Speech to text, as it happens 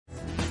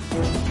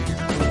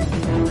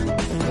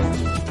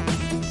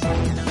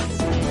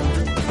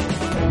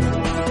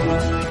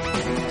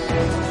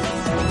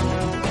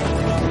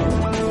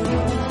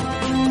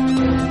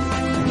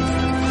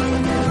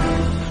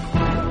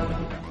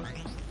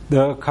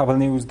د کابل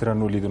نیوز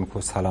درنو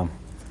لیدونکو سلام.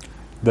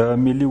 د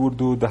ملي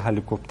اردو د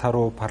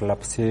هلیکوپټرو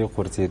پرلپسې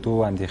غورځېدو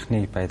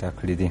اندېښنې پیدا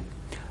کړې دي.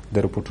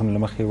 د رپورټونو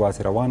له مخې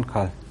واضح روان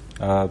کال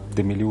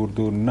د ملي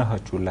اردو 9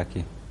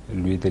 چورلکې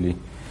لوېدلي.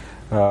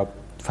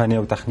 فني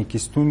او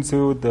تخنیکي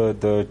ستونزو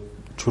د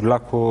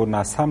چورلکو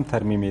ناسم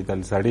ترمیمېدل،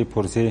 زړې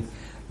پرزې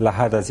له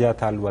حده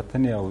زیاته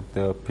الوتنې او د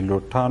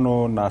پیلوټانو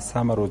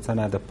ناسمه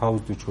روزنه د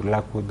پوځ د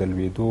چورلکو د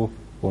لوېدو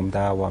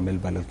عمده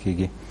عوامل بلل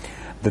کېږي.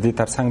 د دې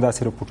ترڅنګ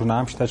داسې رپورټونه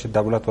هم شته چې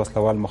دولت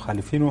وسلوال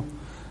مخالفینو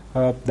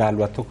د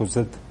الوتکو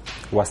ضد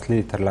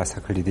وسلې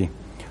ترلاسه کړي دي.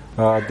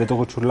 د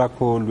دغو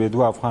چورلکو لوېدو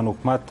افغان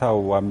حکومت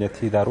او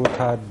امنیتي ادارو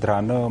ته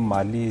درانه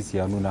مالي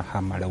زیانونه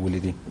هم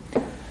اړولي دي.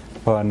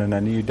 په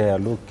ننني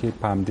ډایالوګ کې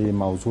په همدې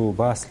موضوع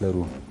بحث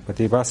لرو. په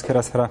دې بحث کې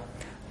راسره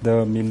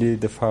د ملي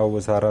دفاع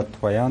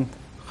وزارت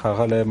ویاند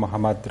ښاغلی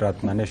محمد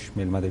رادمنش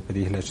میلمه دی. په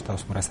دې هیله چې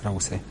تاسو مو راسره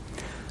اوسئ.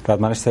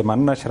 رادمنش صاحب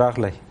مننه چې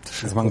راغلی،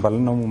 زموږ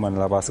بلنه مو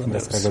منله، بحث کې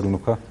راسره ګډون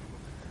وکړه.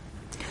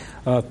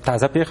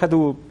 تازه پیښه د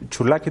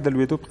چورلکې د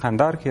لوېدو په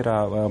قندهار کې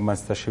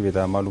رامنځته شوې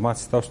ده. معلومات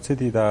ستاسو څه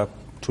دي؟ دا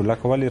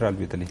چورلکه ولې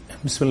رالوېدلې؟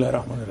 بسم الله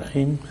الرحمن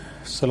الرحیم.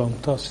 سلام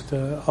تاسو ته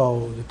او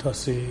د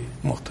تاسو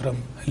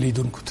محترم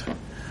لیدونکو ته.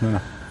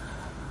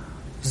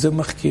 زه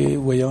مخکې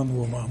ویان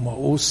وم، ما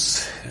اوس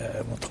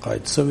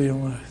متقاعد شوی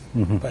یم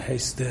په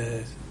حیث د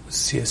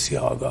سیاسي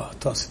آگاه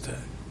تاسو ته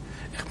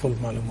خپل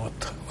معلومات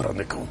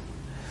وړاندې کوم.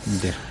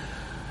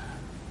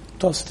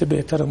 تاسو ته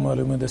بهتر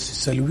معلومه ده چې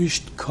 40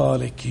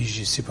 کال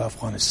کېږي چې په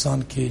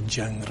افغانستان کې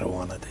جنگ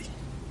روانه دی.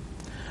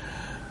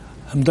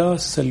 همدا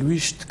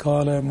 40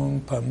 کال موږ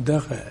په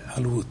همدغه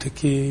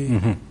الوتکې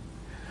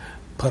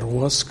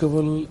پرواز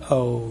کول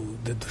او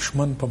د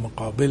دشمن په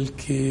مقابل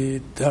کې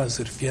دا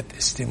ظرفیت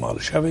استعمال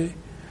شوی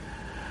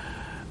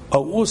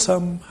او اوس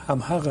هم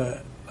هغه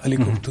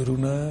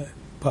هلیکوپټرونه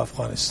په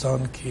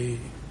افغانستان کې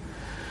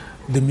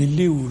د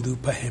ملي اردو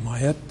په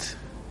حمایت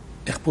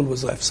خپل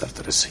وظایف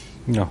سرته رسوي.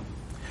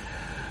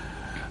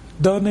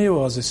 دا نه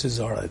یوازې چې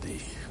زاړه دي،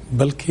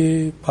 بلکې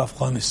په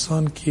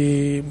افغانستان کې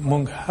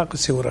موږ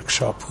هغسې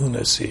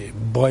ورکشاپونه چې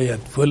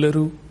باید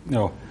ولرو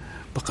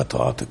په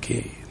قطعاتو کې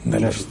نه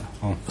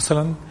لرو.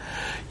 مثلا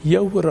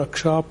یو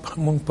ورکشاپ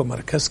موږ په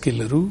مرکز کې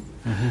لرو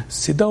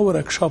چې دا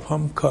ورکشاپ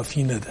هم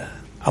کافی نه ده،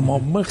 اما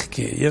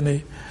مخکې یعنی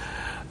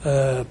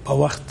په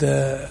وخت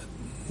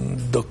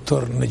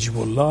دکتر نجیب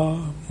الله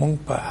موږ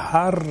په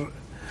هر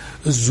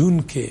زون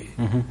کې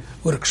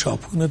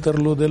ورکشاپونه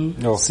درلودل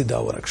چې دا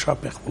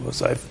ورکشاپ خپل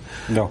وظایف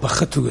په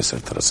ښه توګه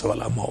سرته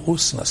رسول، اما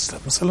اوس نشته.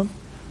 مثلا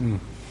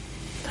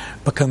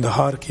په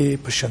کندهار کې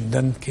په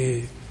شندن کې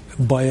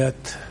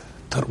باید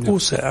تر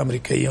اوسه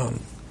امریکایان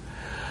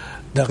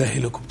دغه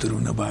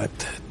هلیکوپټرونه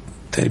باید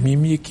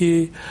ترمیم یې کې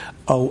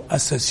او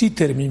اساسي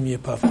ترمیم یې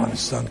په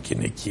افغانستان کې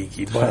نه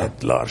کېږي، باید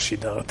لاړ شي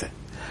دغه ته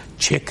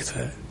چک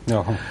ته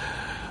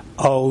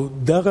او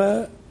دغه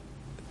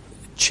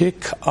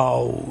چک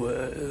او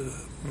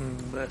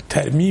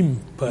ترمیم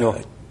په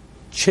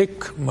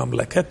چک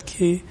مملکت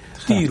کې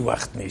ډیر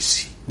وخت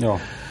نیسي.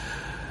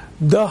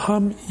 دا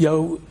هم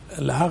یو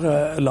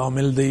هغه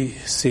لامل دی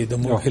چې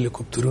د موږ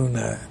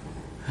هلیکوپټرونه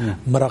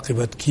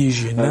مراقبت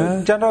کیږي.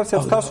 نه جنرال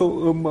صاحب،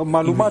 تاسو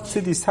معلومات څه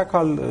دي؟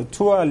 سکهال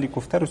څو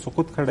هلیکوپټر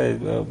سقوط کړی؟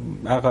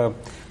 هغه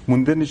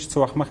موندنې چې څه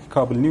وخت مخکې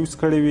کابل نیوز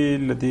کړی وي،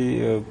 له دې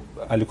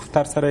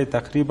هلیکوپټر سره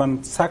تقریبا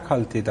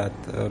سکهال تعداد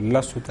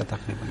 10 ته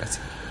تقریبا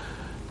رسېږي.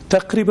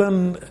 تقریبا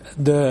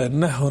د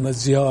 9 نه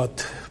زیات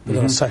په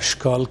دغه 6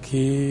 کال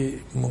کې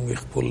موږ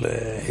خپل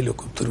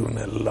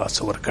هلیکوپټرونه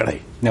لاسه ورکړی.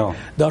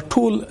 دا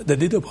ټول د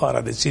دې لپاره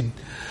د چې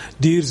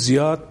ډیر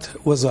زیات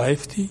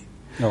وظایف دي،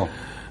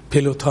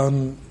 پیلوټان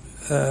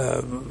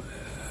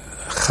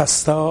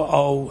خسته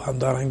او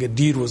همدارنګه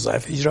ډیر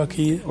وظایف اجرا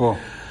کوي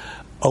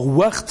او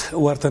وخت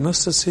ورته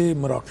نشته چې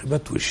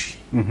مراقبت وشي.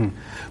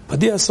 په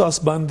دې اساس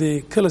باندې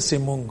کله چې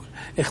موږ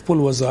خپل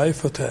وظایف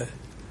ته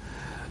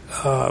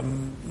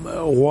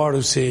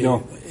غواړو چې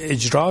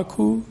اجرا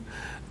کو،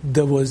 د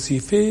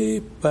وظیفې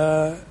په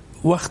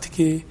وخت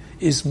کې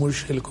زموږ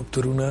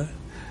هلیکوپټرونه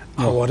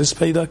حوادث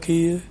پیدا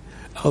کوي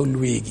او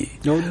لویږي.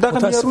 دغه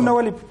معیارونه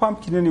ولې په پام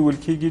کې نه نیول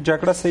کېږي؟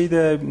 جګړه صحیح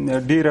ده،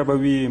 ډیره به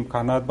وي،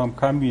 امکانات به هم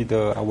کم وي د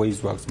هوایي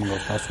ځواک زموږ او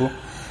تاسو.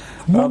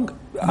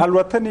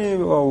 الوتنې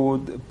او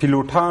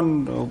پیلوټان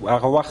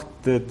هغه وخت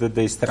د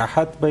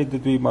استراحت باید د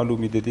دوی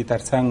معلومي. د دې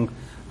ترڅنګ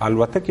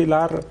الوتکې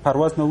لار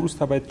پرواز نه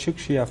وروسته باید چک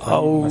شي.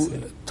 او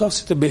تاسو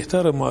ته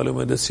بهتره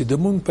معلومه ده چې د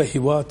موږ په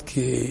هیواد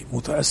کې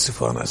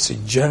متاسفانه چې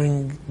جنگ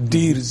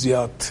ډیر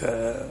زیات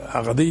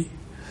هغه دی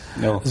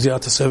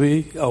زیات سوي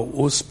او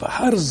اوس په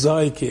هر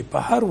ځای کې په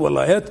هر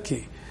ولایت کې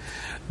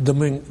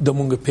د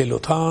موږ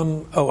پیلوټان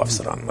او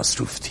افسران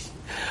مصروف دي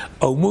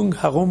او موږ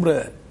هغومره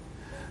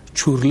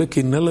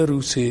چورلکې نه لرو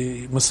چې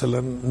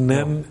مثلا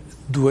نن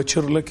 2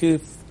 چورلکې،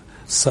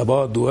 سبا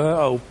 2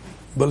 او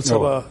بل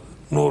سبا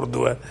نور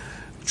 2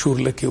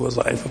 چورلکې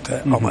وظایف ته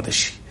آماده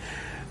شي.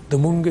 د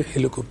موږ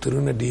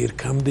هلیکوپټرونه ډیر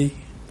کم دي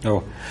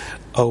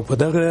او په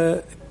دغه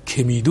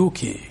کمیدو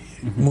کې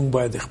موږ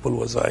باید خپل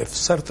وظایف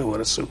سرته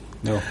ورسو.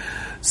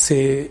 سه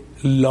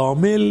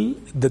لامل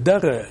د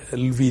دغه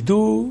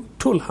الویدو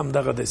ټول هم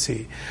دغه د سه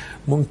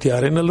مونږ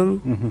تیار نه لرو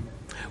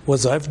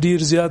وظایف ډیر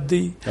زیات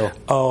دي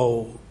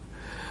او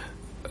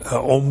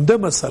عمده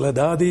مسله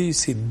دا دي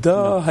چې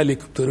دا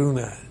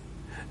هلیکوپټرونه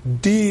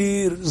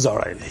ډیر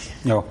زړای دي.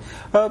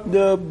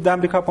 د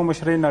امریکا په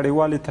مشرۍ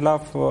نړیوال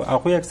ائتلاف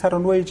هغوی اکثرا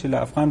وایي چې له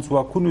افغان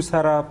ځواکونو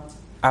سره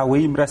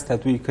هوایي مرسته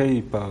دوی کوي،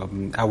 په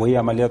هوایي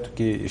عملیاتو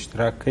کې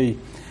اشتراک کوي.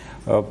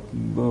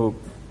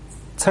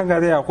 څنګه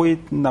دی هغوی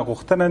نه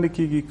غوښتنه نه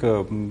کیږي که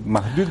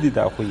محدود دي د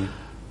هغوی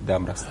دا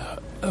مرسته؟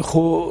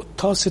 خو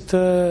تاسو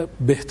ته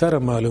بهتره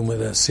معلومه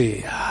ده چې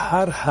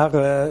هر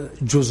هغه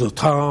جزء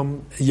تام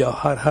یا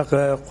هر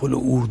هغه قل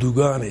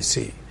اردوګان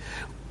چې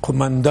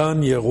قماندان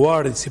یې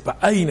غواړي چې په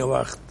عین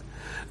وخت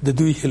د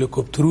دوی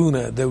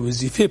هلیکوپټرونه د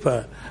وظیفې په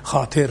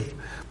خاطر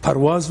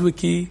پرواز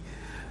وکړي،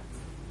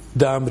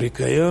 د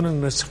امریکایانو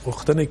نه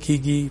غوښتنه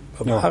کیږي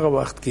په هغه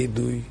وخت کې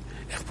دوی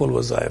خپل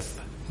وظایف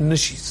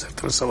نشي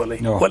سرته رسولی.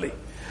 ولې؟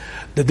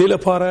 د دې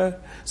لپاره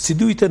چې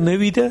دوی ته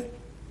نوې ده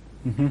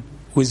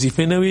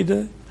وظیفه نوې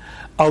ده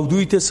او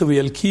دوی ته څه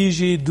ویل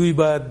کیږي، دوی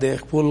باید د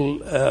خپل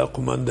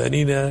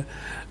قمانداني نه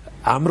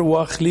امر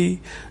واخلي.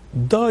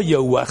 دا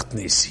یو وخت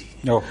نیسي.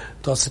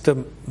 تاسو ته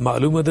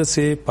معلومه ده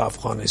چې په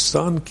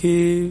افغانستان کې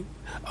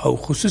او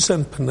خصوصا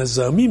په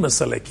نظامی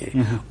مسله کې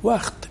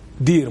وخت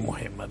ډیر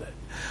مهمه ده.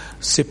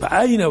 چې په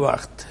عین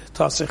وخت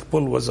تاسو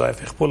خپل وظایف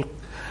خپل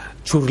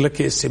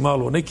چورلکه استعمال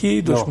ونه کی،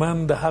 دشمن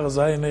د هغه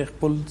ځای نه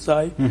خپل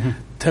ځای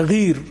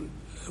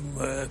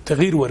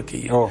تغییر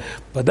ورکړي.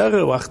 په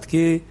دغه وخت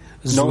کې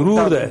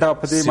ضرور ده دا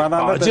په دې معنی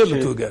نه ده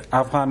چې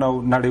افغان او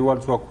نړیوال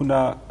ځواکونه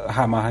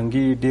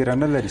هماهنګي ډیر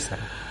نه لري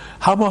سره.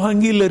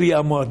 هماهنګي لري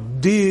اما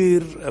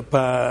ډیر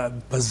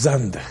په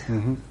زند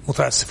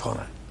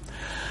متاسفانه.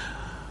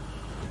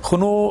 خو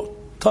نو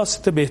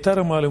تاسو ته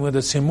بهتره معلومه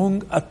ده چې موږ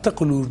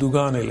اتقل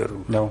اردوګان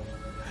لرو.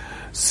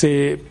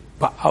 چې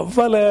په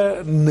اوله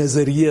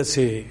نظریه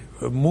چې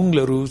مونږ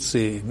لرو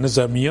چې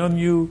نظامیان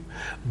یو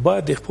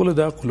باید خپل د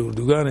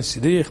اردوګان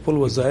سیده خپل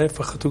وظایف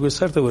په خطوګه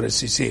سرته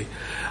ورسیږي.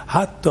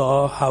 حتی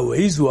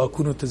هوایي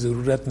ځواکونو ته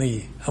ضرورت نه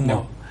وي. اما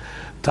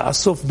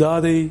تاسف دا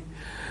دی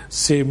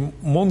چې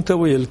مونږ ته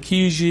ویل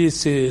کیږي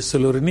چې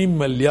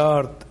 3.5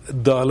 میلیارد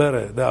ډالر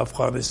د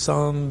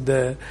افغانستان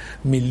د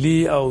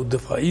ملي او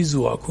دفاعي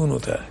ځواکونو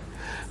ته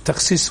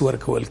تخصیص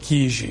ورکول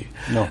کیږي.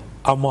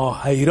 اما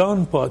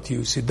حیران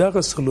پاتیو چې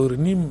دغه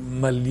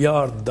 3.5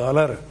 میلیارد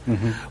ډالر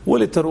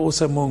ولې تر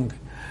اوسه مونږ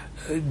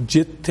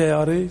جت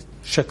تیارې،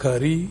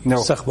 شکاري،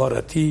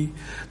 استخباراتي،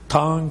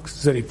 تانک،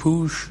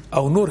 زریپوش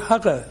او نور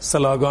هغه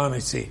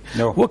سلاګانې چې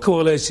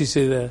وکولای شي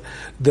چې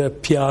د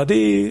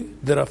پیاده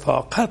د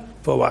رفاقت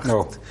په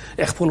وخت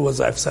خپل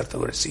وظایف سرته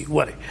ورسي.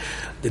 ولې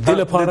د دې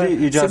لپاره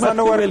اجازه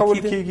نه ورکول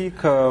کیږي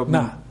که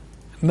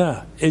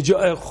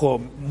نه خو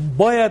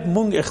باید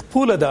مونږ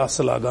خپل د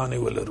اصلاګانې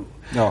ولرو.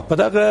 په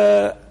دغه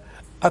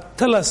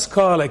 13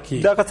 کال کې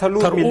دغه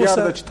 4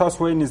 میلیارد چې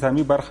تاسو وایي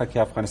نظامی برخه کې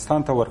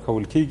افغانستان ته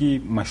ورکول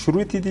کیږي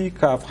مشروط دي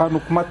که افغان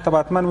حکومت ته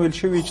باتمن ویل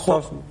شوی چې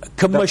تاسو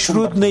که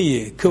مشروط نه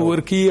یې که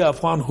ورکی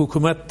افغان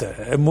حکومت ته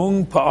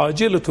مونږ په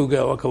عاجل توګه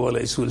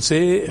وکولای شو چې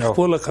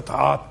خپل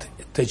قطعات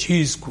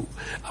تجهیز کو.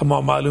 اما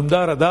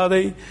معلومدار دا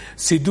دی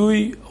چې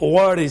دوی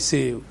غواړي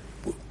چې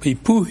په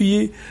پوهی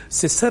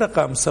چې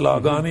سرقم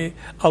سلاګانې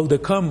او د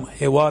کم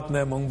هیواد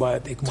نه مونږ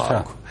باید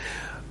اکمال کو.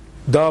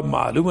 دا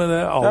معلومه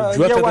ده او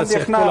جوته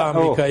د خپل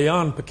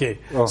امریکایان پکې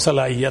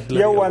صلاحیت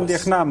لري. یو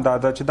اندېښنه هم دا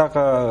ده چې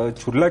دغه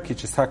چورلکې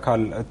چې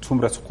ساکال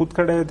څومره سقوط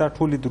کړی دا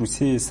ټولې د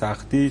روسیې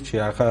ساختي چې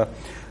هغه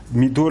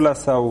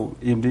می-12 او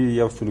MD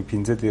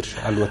 115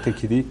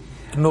 الوتکې دي.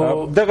 نو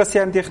دغسې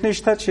اندېښنې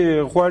شته چې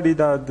غواړي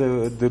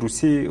د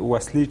روسیې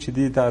وسلې چې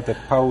دي دا د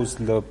پوځ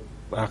له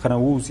هغه نه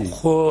ووځي.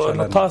 خو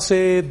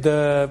تاسې د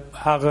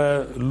هغه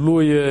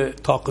لوی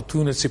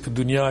طاقتونه چې په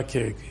دنیا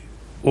کې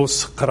اوس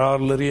قرار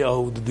لري او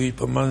د دوی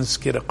په منځ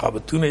کې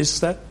رقابتونه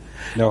شته،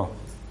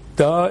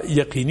 دا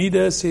یقیني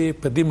ده چې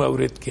په دې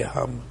مورد کې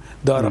هم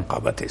دا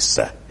رقابت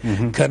شته.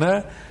 کنه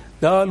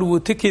دا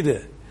الوتکې ده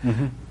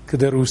که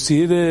د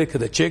روسیې ده که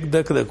د چک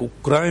ده که د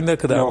اوکراین ده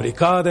که د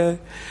امریکا ده،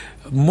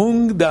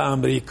 مونږ د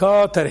امریکا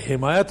تر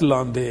حمایت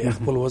لاندې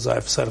خپل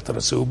وظایف سرته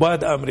رسوو.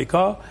 باید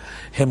امریکا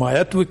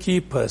حمایت وکړي،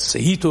 په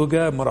صحیح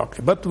توګه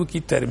مراقبت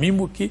وکړي، ترمیم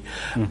وکړي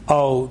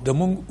او د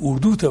مونږ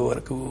اردو ته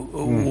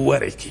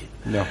ورکړي.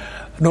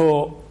 نو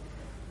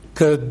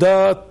که دا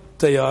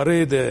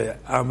تیارې د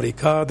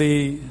امریکا دی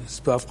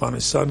په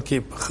افغانستان کې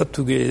په ښه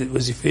توګه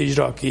وظیفې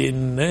اجرا کوي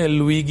نه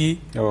لویږي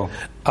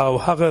او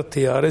هغه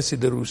تیارې چې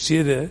د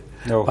روسیې ده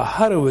په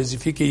هر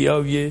وظیفه کې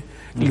یو یې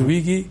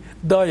لویږي،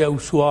 دا یو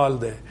سوال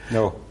ده.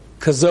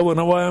 که زه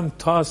ونه وایم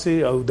تاسې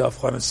او د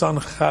افغانستان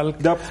خلک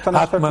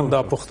حتما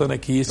دا پوښتنه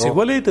کوي چې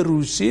ولې د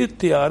روسیې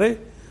تیارې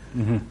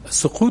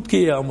سقوط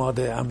کوي اما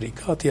د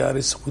امریکا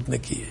تیارې سقوط نه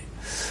کوي.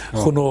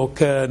 خو نو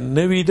که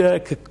نوی ده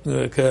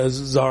که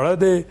زاړه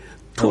ده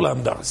ټول هم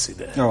دغسې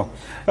ده.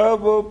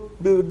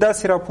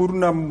 داسې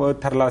راپورونه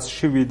ترلاسه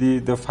شوي دي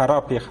د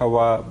فراه پېښه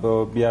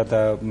وه بیا د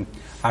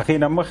هغې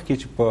نه مخکې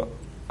چې په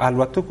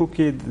الوتکو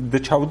کې د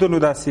چاودنو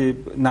داسې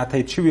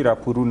ناتایید شوي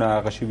راپورونه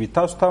هغه شوي،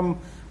 تاسو ته هم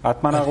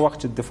حتما هغه وخت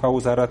چې دفاع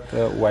وزارت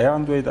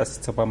ویاند وی داسې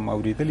څه به هم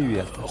اورېدلي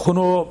وي؟ خو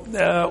نو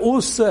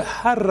اوس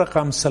هر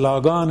رقم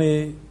سلاګانې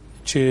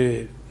چې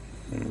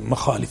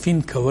مخالفین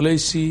کولی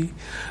شي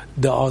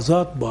د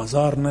آزاد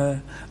بازار نه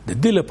د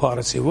دې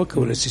لپاره چې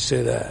وکولی شي چې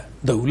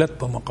د دولت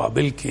په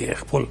مقابل کې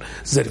خپل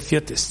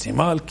ظرفیت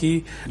استعمال کړي،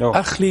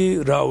 اخلي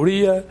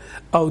راوړي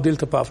او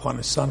دلته په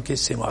افغانستان کې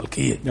استعمال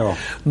کړي.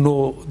 نو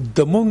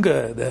د مونږ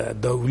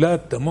د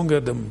دولت د مونږ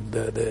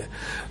د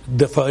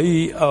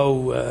دفاعي او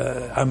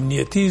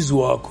امنیتي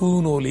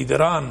ځواکونو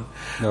لیدران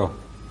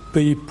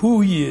په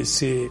پوهې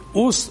چې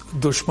اوس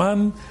دشمن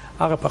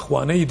هغه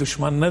پخوانی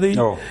دشمن نه دی،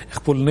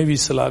 خپل نوی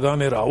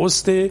سلاګانې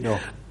راوسته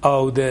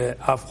او د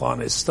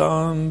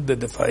افغانستان د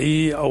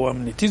دفاعي او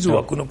امنیتي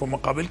ځواکونو په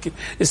مقابل کې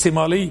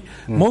استعمالي.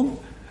 مونږ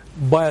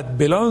باید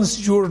بالانس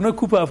جوړ نه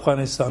کو په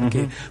افغانستان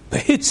کې، په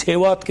هیڅ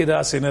هیواد کې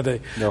داسې نه دی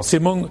چې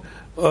مونږ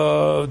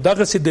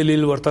دغه څه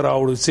دلیل ورته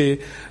راوړو چې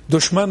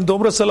دشمن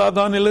دومره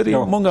سلاګانې لري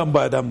مونږ هم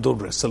باید هم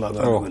دومره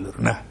سلاګانې ولرو.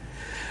 نه،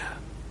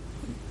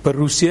 په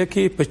روسیه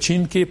کې، په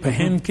چین کې، په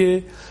هند کې،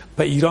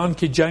 په ایران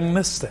کې جنگ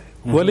نشته،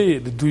 ولی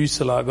د دوی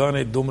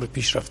سلاګانې دومره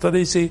پیشرفته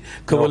دي چې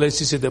کولای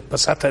شي د په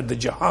سطح د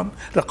جهان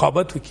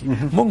رقابت وکړي.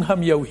 مونږ هم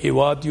یو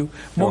هیواد یو،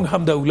 مونږ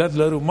هم دولت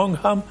لرو، مونږ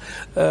هم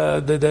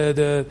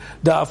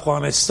د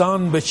افغانستان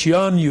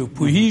بچیان یو،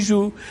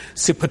 پوهیږو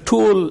چې په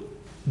ټول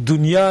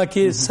دنیا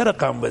کې سره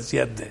رقم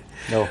وضعیت دی.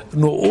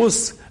 نو اوس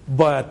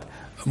باید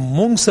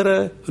مونږ سره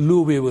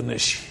لوبې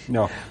ونشي.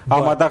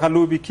 اما دغه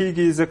لوبې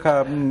کېږي ځکه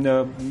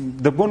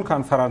د بون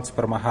کانفرانس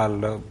پر مهال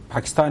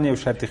پاکستان یو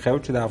شرط ایښی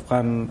چې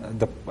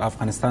د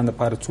افغانستان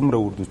لپاره څومره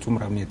اردو،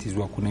 څومره امنیتي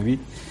ځواکونه وي،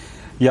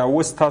 یا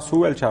اوس تاسو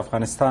وویل چې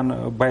افغانستان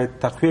باید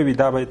تقویه وي،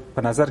 دا باید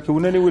په نظر کې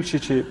ونه نیول شي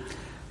چې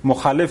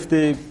مخالف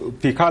دی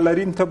پیکا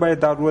لري ته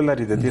باید دا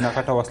ولري، د دې نه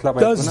غټه وسله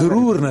باید دا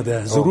ضرور نه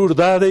ده. ضرور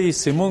دا دی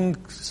چې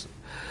مونږ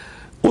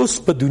اوس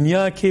په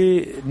دنیا کې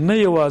نه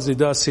یوازې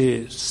داسې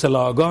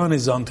سلاګانې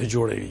ځان ته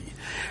جوړوي،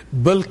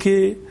 بلکې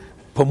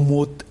په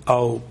موت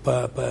او په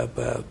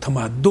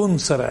تمدن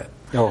سره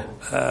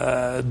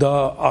دا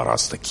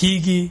آراسته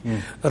کیږي،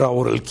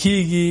 راوړل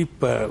کیږي،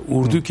 په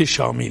اردو کې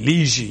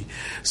شاملیږي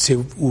چې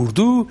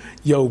اردو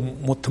یو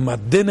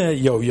متمدنه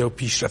یو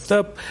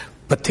پیشرفته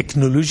په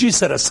تکنولوژي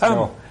سره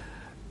سم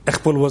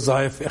خپل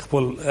وظایف،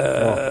 خپل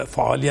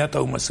فعالیت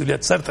او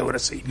مسؤلیت سرته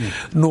ورسوي.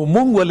 نو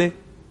مونږ ولې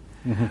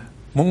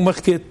مونږ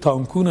مخکې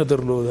تانکونه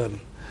درلودل،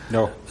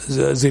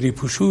 زری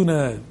پوشونه،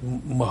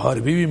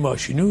 محاربي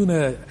ماشینونه،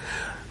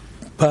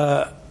 په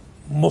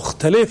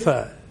مختلفه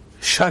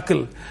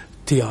شکل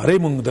تیاره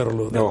مونږ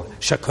درلودل،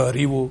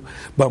 شکاری و،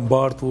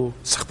 بمبارد و،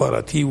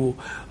 استخباراتی و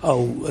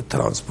او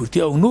ترانسپورتی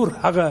او نور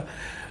هغه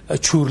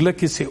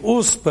چورلکې چې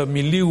اوس په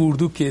ملي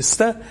اردو کې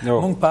استه،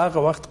 مونږ په هغه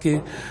وخت کې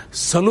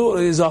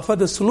اضافه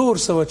د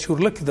 300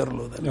 چورلکې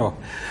درلودل،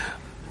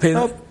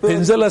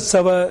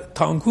 1500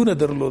 تانکونه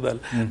درلودل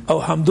او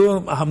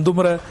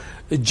همدومره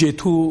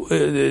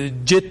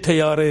جت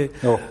تیاره،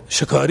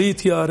 شکاری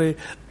تیاره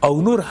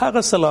او نور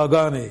هغه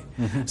سلاګانې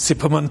چې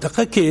په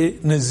منطقه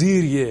کې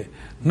نظیر یې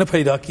نه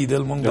پیدا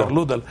کېدل مونږ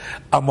درلودل.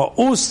 اما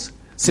اوس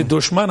چې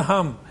دشمن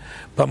هم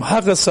په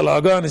هغه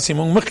سلاګانې چې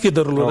مونږ مخکې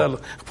درلودل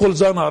خپل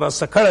ځان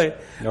آراسته کړی،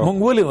 مونږ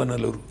ولې ونه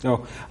لرو؟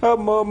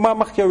 ما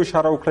مخکې یو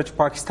اشاره وکړه چې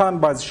پاکستان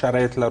بعض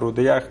شرایط لرو، د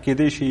یا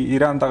کېدای شي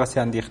ایران دغسې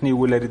اندېښنې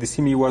ولري، د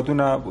سیمې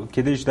هیوادونه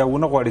کېدای شي دا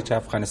ونه غواړي چې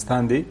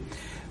افغانستان دی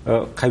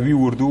قوي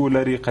اردو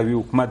ولري، قوي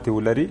حکومت دی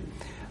ولري.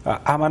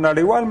 اما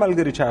نړیوال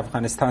ملګري چې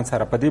افغانستان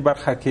سره په دې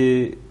برخه کې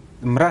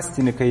مرستې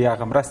نه کوي،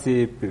 هغه مرستې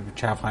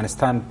چې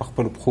افغانستان په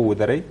خپلو پښو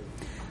ودروي،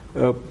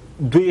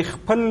 دوی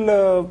خپل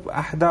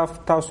اهداف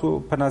تاسو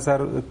په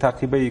نظر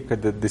تعقیبوي که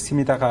د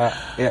سیمې دغه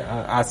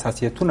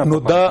اساسیتونه؟ نو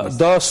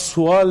دا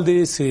سوال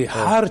دی چې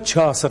هر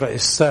چا سره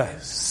استه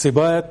چې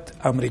باید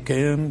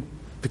امریکایان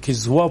پکې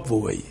ځواب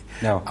ووایي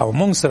او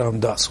مونږ سره هم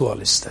دا سوال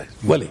استه.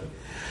 ولی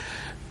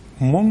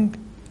مونږ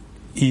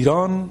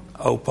ایران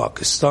او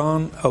پاکستان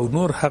او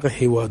نور هغه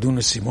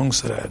هیوادونه چې مونږ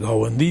سره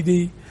ګاونډي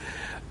دي،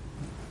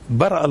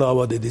 بر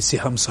علاوه د دې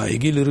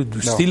همسایګي لرو،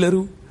 دوستي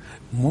لرو،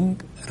 مونږ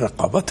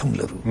رقابت هم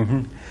لرو.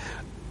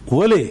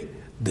 ولی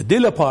د دې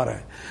لپاره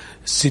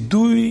چې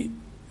دوی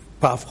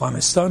په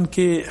افغانستان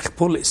کې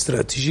خپل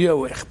استراتیژي او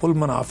خپل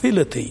منافع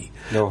لټوي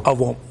او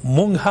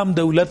مونږ هم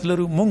دولت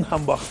لرو، مونږ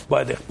هم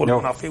باید خپل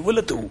منافع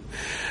ولټوو.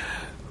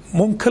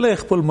 مونږ کله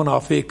خپل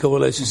منافع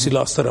کولای شو چې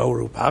لاسته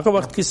راوړو په هغه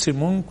وخت کې چې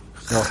مونږ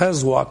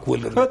خز واک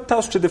ولرو.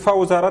 تاسو چې دفاع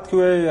وزارت کې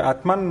وایي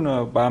حتما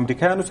به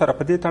امریکایانو سره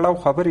په دې تړاو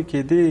خبرې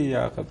کېدې،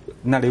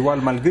 نړیوال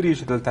ملګري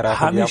چې دلته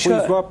راغلي، هغوی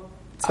ځواب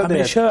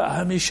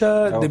همیشه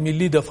د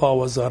ملي دفاع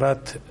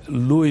وزارت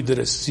لوی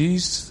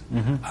درسیز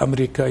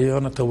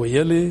امریکایانو ته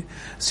ویلي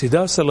چې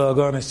دا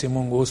سلاګانې چې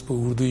مونږ اوس په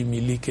اردوی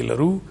ملي کې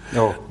لرو،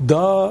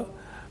 دا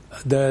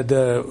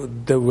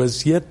د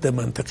وضعیت د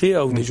منطقې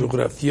او د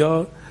جغرافیا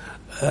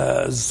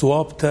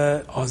ځواب ته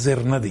حاضر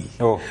نه دي.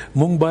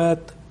 مونږ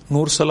باید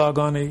نور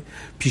سلاګانې،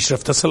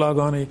 پیشرفته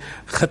سلاګانې،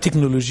 ښه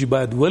ټکنالوژي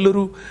باید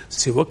ولرو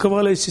چې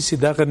وکولای شي چې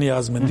دغه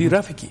نیازمندي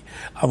رفع کړي.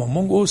 اما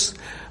مونږ اوس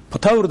په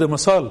تور د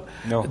مثال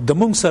د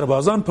مونږ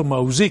سربازان په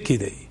موضع کې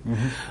دی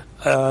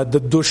د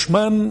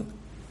دشمن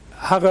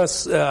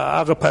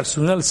هغه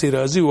پرسونل سی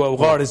راځي او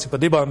غاړې سی په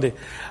دې باندې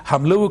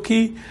حمله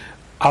وکي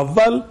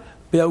اول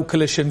بیا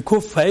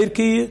کلشنکوف فایر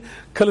کوي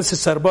کله چې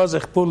سرباز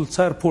خپل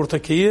سر پورته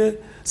کوي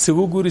سی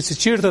وګوري چې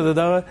چیرته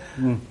دغه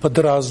په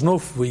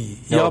درازنوف وي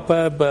یا په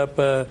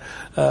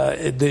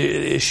د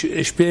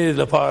شپې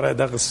لپاره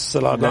دغه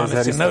سلاګان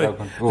چې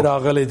نو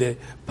راغلي دي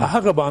په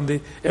هغه باندې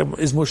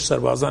زموږ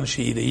سربازان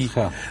شهیدي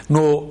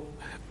نو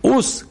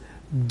اوس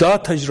دا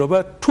تجربه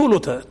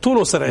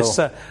ټولو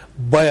سره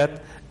باید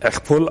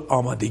خپل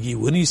آمادگی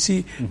ونیسی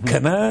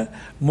کنه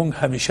مونږ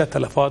همیشه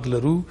تلفات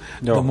لرو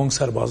د مونږ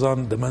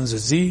سربازان د منځ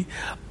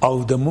او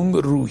د مونږ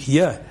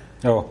روحیه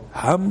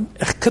هم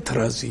اخکت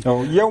راځي.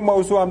 یو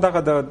موضوع هم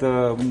دغه د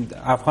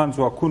افغان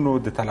ځواکونو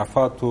د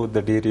تلفاتو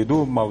د ډیریدو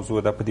موضوع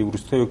ده. په دې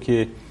وروستیو کې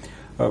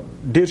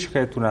ډیر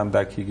شکایتونه هم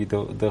دا کیږي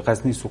د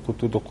غزني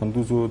سقوط د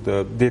قندوزو د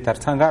دې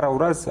ترڅنګ هره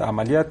ورځ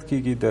عملیات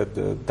کیږي د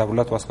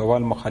دولت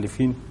وسلوال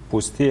مخالفین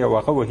پوستې او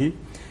هغه وهي.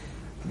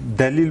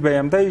 دلیل به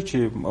هم دی چې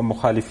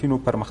مخالفینو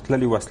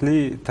پرمختللي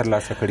وسلې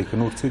ترلاسه کړي که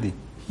نور څه دي؟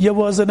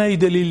 یوازینی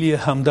دلیل یې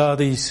همدا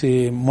دی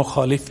چې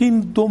مخالفین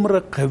دومره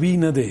قوي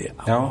نه دی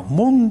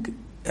مونږ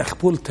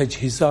خپل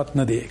تجهیزات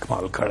نه دی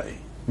اکمال کړی.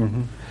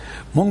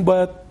 مونږ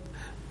باید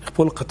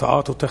خپل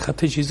قطعاتو ته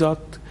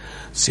تجهیزات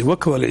سی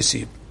وکولی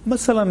سي.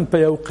 مثلا په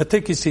یو قطع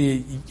کې سی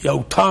یو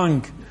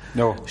تانک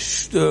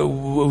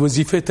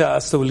وظیفه ته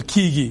استول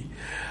کیږي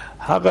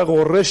هغه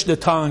غورش د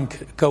تانک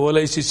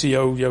کولای شي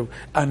یو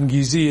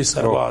انګیزی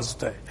سرباز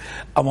ته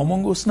اما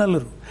مونږ اوس نه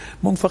لرو.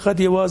 مونږ فقط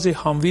یوازې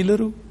حاموي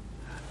لرو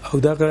او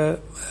دغه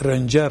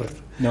رنجر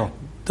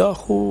دا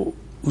خو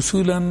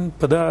اصولا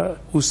په دا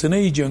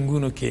اوسنۍ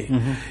جنگونو کې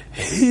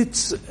هیڅ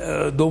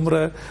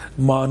دومره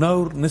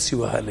مانور نسی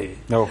وهلی.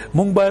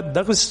 مونږ باید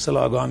دغه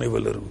سلاګانې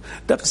ولرو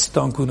دغه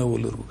تانکونه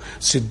ولرو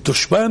چې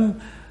دشمن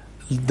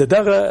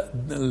دغه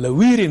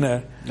لویرینه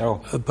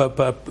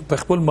په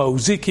خپل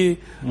موضع کې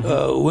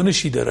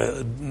ونشي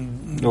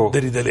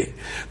درېدلی.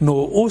 نو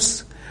اوس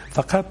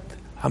فقط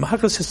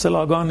هماغه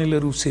سلاګانې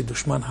لرو چې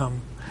دشمن هم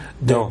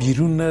د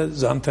بیرون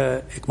ځان ته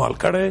اکمال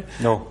کړی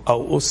او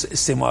اوس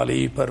استعمالي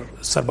پر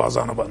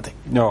سربازانو باندې.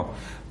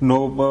 نو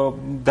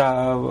د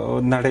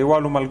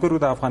نړیوالو ملګرو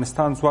د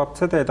افغانستان ځواب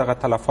څه دی دغه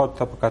تلفاتو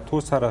ته په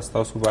کتو سره؟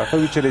 ستاسو به هغه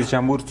وي چې رئیس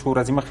جمهور څو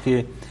ورځې مخکې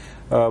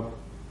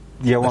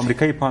یو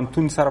امریکایي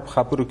پانتون سره په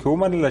خبرو کې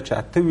ومنله چې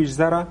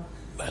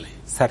 28,000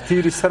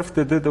 سرتیري صرف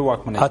د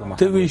واکمنۍ په مهال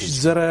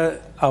 28,000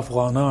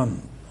 افغانان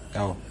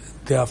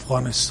د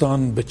افغانستان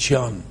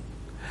بچیان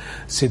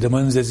چې د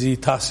منځه ځي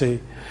تاسې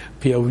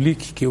په یو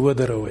لیک کې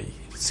ودروئ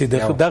چې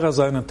دغه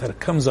ځای نه تر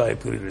کم ځای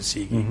پورې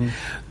رسیږي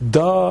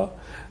دا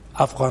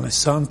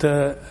افغانستان ته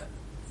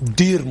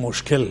ډیر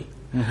مشکل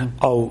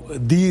او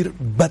ډیر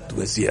بد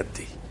وضعیت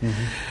دی.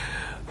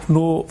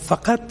 نو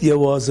فقط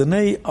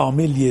یوازینی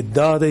عامل یې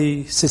دا دی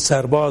چې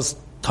سرباز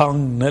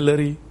تانک نه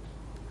لري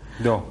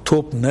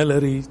توپ نه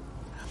لري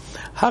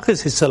هغه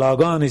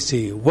سلاګانې چې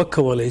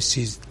وکولی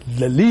شي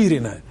له لیرې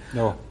نه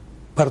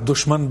پر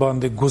دشمن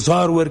باندې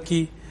گزار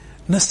ورکي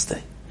نسته.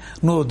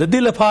 نو د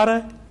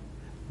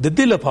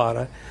دې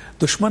لپاره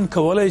دشمن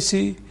کولی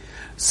شي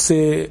چې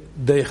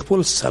د خپل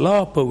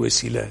سلاح په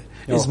وسیله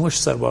زموږ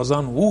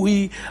سربازان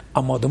ووهي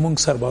اما د موږ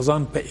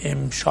سربازان په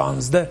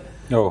M16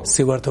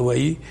 سی ورته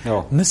وایي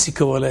نسی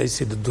کولای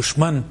چې د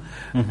دشمن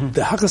د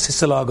هغه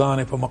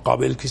سلاګانې په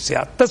مقابل کې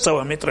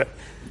 800 متره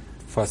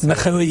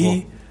نخوي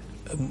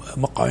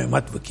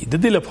مقاومت وکړي. د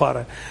دې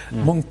لپاره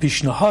مونږ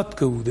پیشنهاد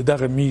کوو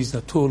دغه میز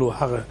نه ټولو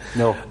هغه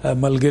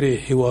ملګري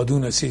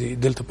هیوادونه چې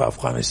دلته په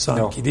افغانستان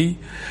کې دي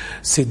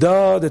چې دا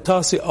د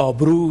تاسې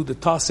آبرو د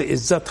تاسې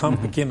عزت هم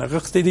پکې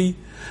نغښتی دي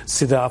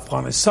چې د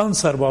افغانستان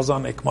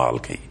سربازان اکمال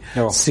کړي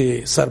چې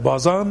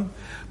سربازان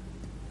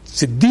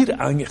چې ډیر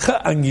ښه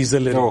انګیزه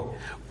لري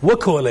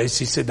وکولای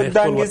شي چې د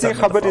خپل وطن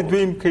خبرې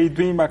دویم کوي.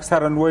 دویم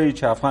اکثرا وایي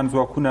چې افغان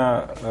ځواکونه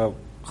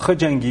ښه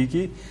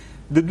جنګیږي.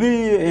 د دوی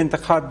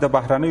انتقاد د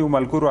بهرنیو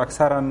ملګرو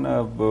اکثرا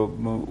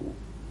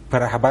په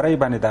رهبرۍ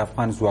باندې د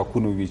افغان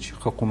ځواکونو وي چې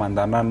ښه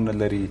قومندانان نه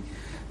لري.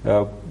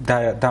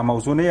 دا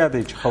موضوع نه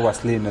یادوي چې ښه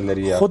وسلې نه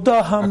لري خو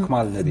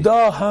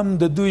دا هم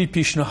د دوی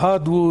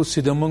پیشنهاد و چې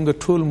د موږ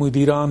ټول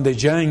مدیران د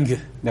جنگ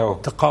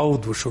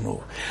تقاعد وشونو.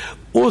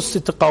 اوس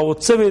تقاعد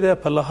شوی دی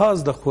په لحاظ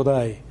د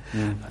خدای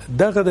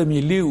دغه د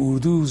ملي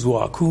اردو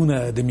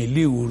ځواکونه د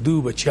ملي اردو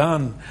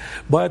بچیان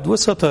باید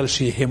وساتل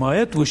شي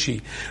حمایت وشي.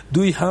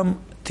 دوی هم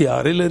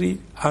تیاری لري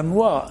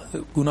انواع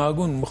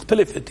ګوناګون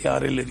مختلف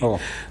تیاری لري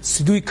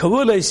چې دوی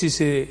کولای شي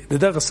چې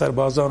دغه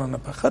سربازانو نه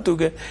په ښه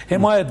توګه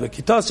حمایت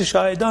وکړي. تاسې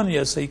شاهدان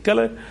یاستئ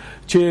کله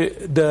چې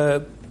د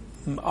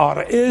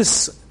RS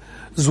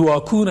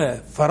ځواکونه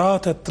فراه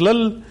ته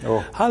تلل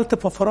هلته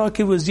په فراه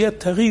کې وضعیت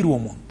تغییر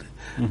وموند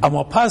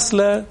اما پس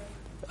له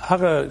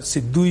هغه چې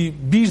دوی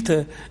بیرته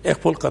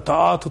خپل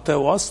قطعاتو ته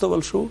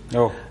واستول شو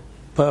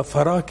په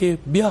فراه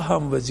کې بیا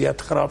هم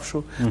وضعیت خراب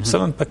شو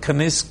مثلا په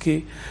کنیس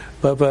کې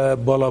په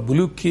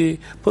بالابلوک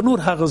کې په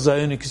نور هغه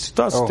ځایونو کې چې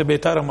تاسو ته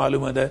بهتره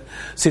معلومه ده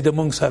چې د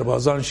موږ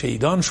سربازان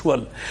شهیدان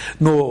شول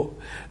نو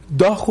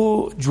دا خو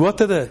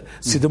جوته ده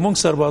چې د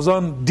موږ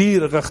سربازان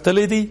ډیر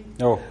غختلې دي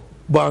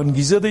با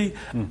انګیزه دي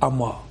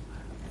اما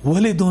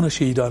ولې دونه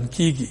شهیدان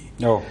کیږي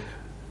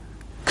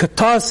که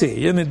تاسو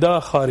یعنی دا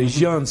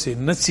خارجیان سي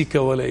نسی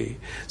کولای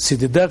چې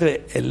دغه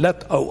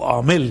علت او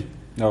عامل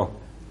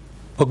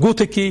په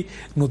ګوته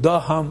کې نو دا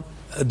هم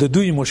د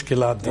دوی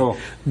مشکلات دي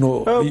نو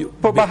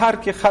په بهر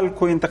کې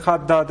خلکو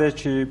انتقاد داده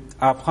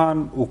چې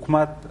افغان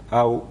حکومت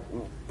او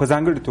په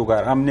ځانګړي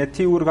توګه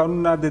امنیتي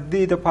ارګانونه د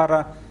دې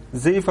لپاره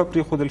ضعیفه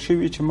پرېښودل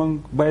شوي چې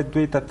موږ باید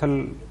دوی ته تل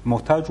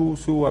محتاج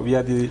اوسو او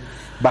یا د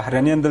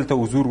بهرنیان دلته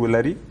حضور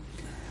ولري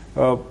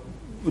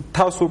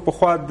تاسو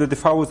پخوا د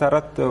دفاع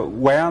وزارت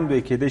ویاند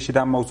کېدای شي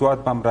دا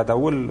موضوعات به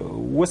امردول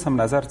اوس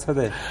هم نظر څه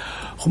دی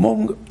خو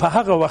موږ په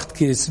هغه وخت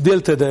کې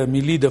دلته د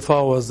ملي دفاع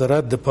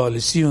وزارت د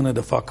پالیسیونو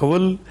دفاع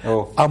کول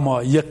اما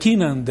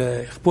یقینا د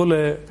خپل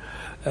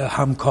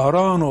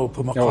همکارانو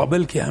په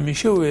مقابل کې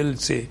همیشه ویل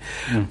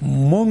چې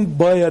موږ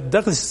باید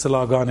دغه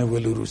اصطلاحګانې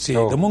ولرو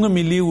چې د موږ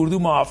ملي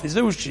اردو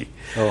محافظه وشي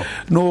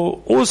نو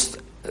اوس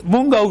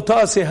موږ او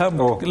تاسو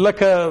هم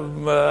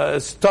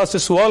لکه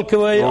تاسو سوال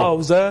کوي او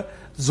زه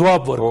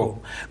جواب ورکوم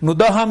نو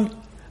دا هم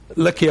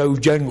لکه یو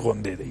جنگ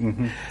غونډه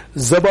دی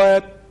زه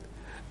باید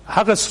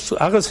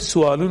هغه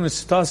سوالونه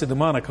چې تاسو د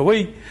مانه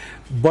کوي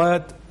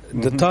باید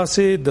د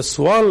تاسو د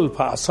سوال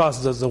په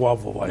اساس د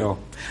جواب ووایم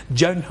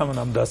جنگ هم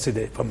همداسې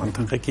دی په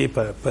منطقه کې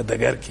په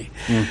دګر کې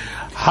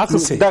حق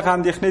سي دغه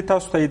اندېښنې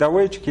تاسو ته دا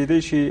وایي چې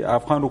کېدای شي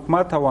افغان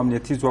حکومت او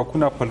امنیتي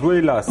ځواکونه په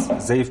لوی لاس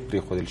ضعیف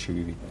پرېښودل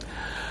شوي وي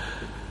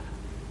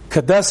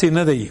که داسې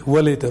نه دی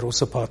ولې تر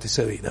اوسه پاتې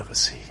شوی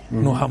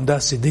دغسې نو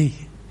همداسې دی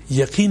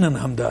یقینا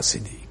همداسې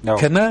دي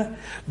کنه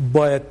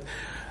باید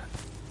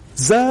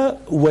زه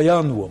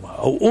ویان وم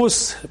او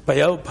اوس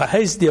په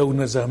حیث دی او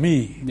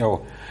نظامی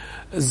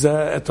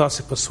زه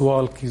تاسو په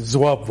سوال کې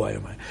جواب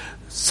وایم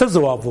څه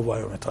جواب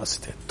وایم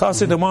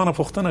تاسو د مانه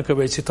پوښتنه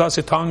کوي چې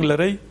تاسو ټانګ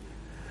لرئ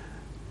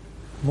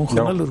مونږ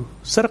نه لرو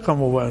سرقه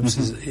مو وایم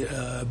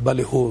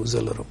بلې هو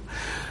زه لرم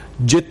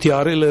جت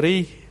تیارې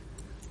لرئ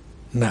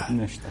نه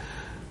نشته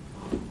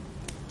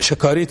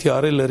شکاري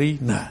تیارې لرئ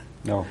نه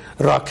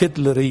راکټ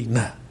لرئ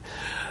نه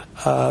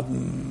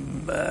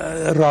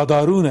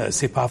رادارونه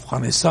چې په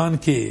افغانستان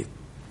کې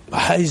په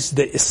حیث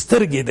د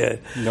سترګې د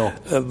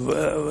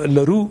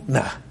لرو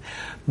نه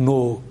نو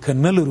که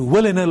نه لرو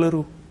ولې نه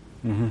لرو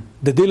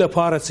د دې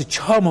لپاره چې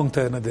چا موږ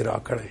ته نه دی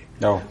راکړی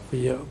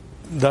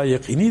دا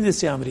یقیني دی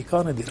چې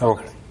امریکا نه دی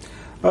راکړی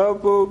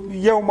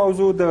یو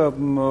موضوع د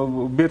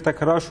بیرته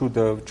کرا شو د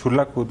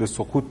چورلکو د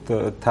سقوط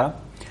ته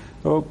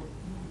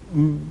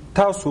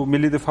تاسو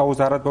ملي دفاع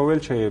وزارت به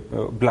ویل چې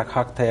بلاک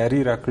هاک تیاری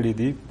راکړي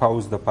دي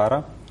پاوز دپاره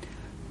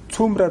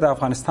څومره د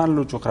افغانستان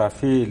له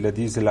جغرافیې له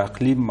دې ضلع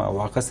اقلیم او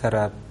هغه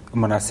سره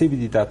مناسب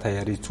دي دا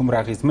تیاری څومره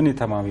اغېزمنې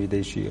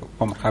تمامېدی شي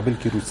په مقابل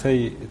کې روسۍ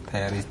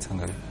تیاری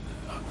څنګه وي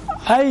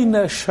عین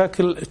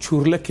شکل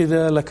چورلکې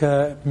ده لکه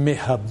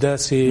مهبده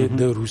چې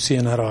د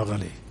روسیې نه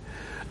راغلی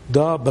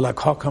دا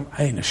بلاک هاک هم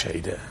عین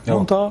شی ده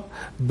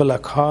منتها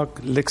بلاک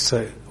هاک لږ څه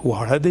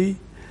واړه دی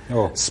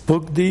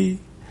سپک دی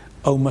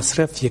او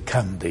مصرف یې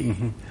کم دی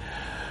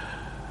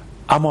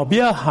اما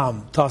بیا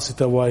هم تاسو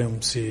ته وایم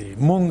چې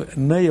مونږ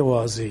نه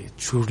یوازې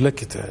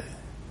چورلکې ته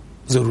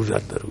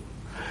ضرورت لرو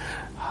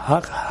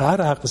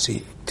هر هغه سي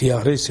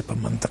تیارې چې په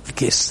منطقه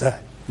کې شته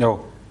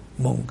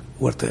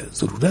مونږ ورته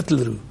ضرورت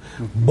لرو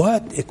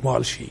باید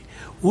اکمال شي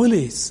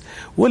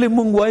ولې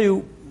مونږ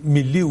وایو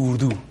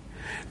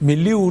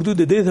ملي اردو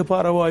د دې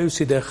لپاره وایو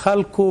چې د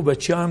خلکو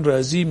بچیان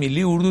راځي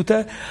ملي اردو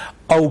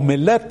ته او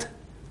ملت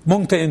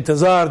مونږ ته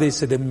انتظار دی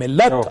چې د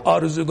ملت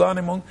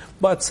آرزوګانې مونږ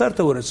باید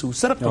سرته ورسو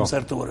سرقم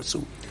سرته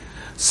ورسو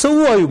څه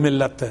وایو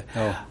ملت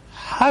ته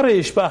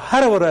هر شپه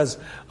هر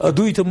ورځ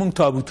دوی ته مونږ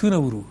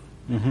تابوتونه ورو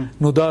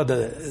نو دا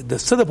د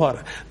څه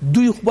دپاره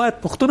دوی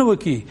باید پوښتنه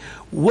وکړي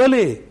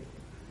ولې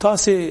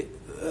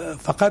تاسې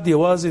فقط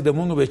یوازې د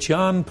مونږ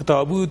بچیان په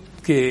تابوت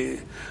کې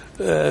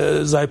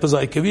ځای په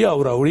ځای کوي او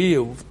راوړي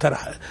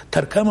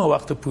تر کومه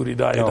وخت پورې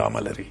دا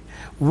ادامه لري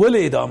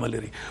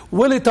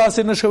ولې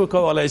تاسو نشو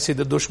کولای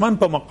چې د دشمن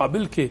په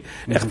مقابل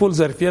کې خپل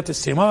ظرفیت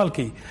استعمال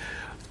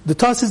کړي د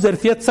تاسو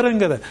ظرفیت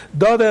څنګه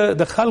ده دا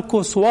د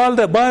خلکو سوال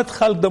ده باید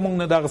خلک د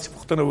موږ نه دغه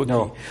پوښتنه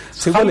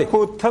وکړي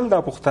خلکو تل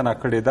دا پوښتنه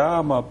کړې ده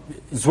اما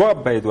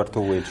ځواب باید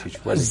ورته وویل شي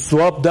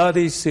ځواب دا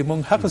دی چې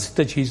موږ هغه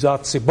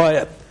تجهیزات چې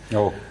باید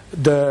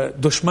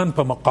د دشمن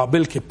په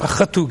مقابل کې په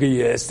ښه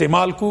توګه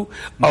استعمال کو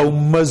او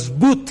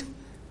مضبوط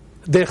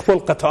د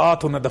خپل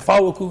قطعاتو نه دفاع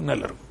وکړو نه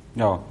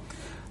لرو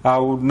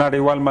او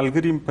نړیوال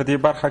ملګري په دې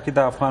برخه کې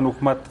د افغان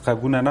حکومت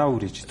غږونه نه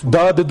اوري چې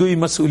دا د دوی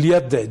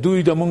مسؤلیت دی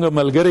دوی د موږ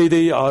ملګری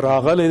دی او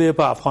راغلی دی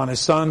په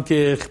افغانستان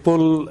کې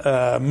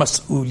خپل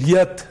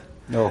مسؤلیت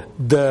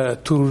د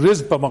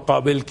تروریزم په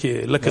مقابل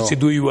کې لکه چې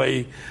دوی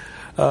وایي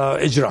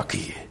اجرا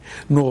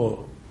کوي نو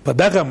په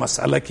دغه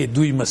مسله کې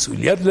دوی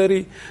مسؤلیت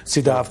لري چې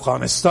د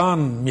افغانستان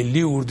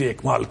ملي اردو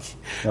اکمال کړي.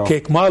 که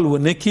اکمال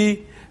ونه کړي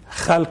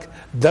خلک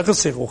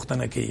دغسې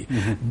غوښتنه کوي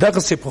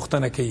دغسې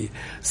پوښتنه کوي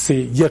چې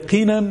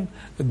یقینا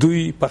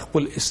دوی په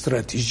خپل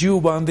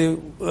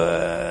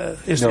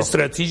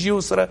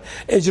استراتیژیو سره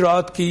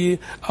اجراات کوي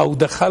او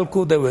د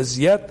خلکو د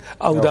وضعیت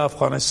او د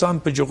افغانستان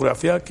په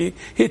جغرافیا کې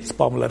هیڅ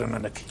پاملرنه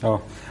نه کوي.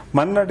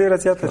 مننه ډیره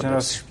زیاته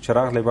جنرال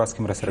چراغ لباس کې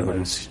مرسته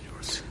کوي.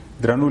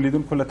 درنو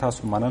لیدونکو له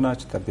تاسو مننه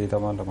چې تر دې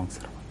دوام له موږ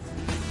سره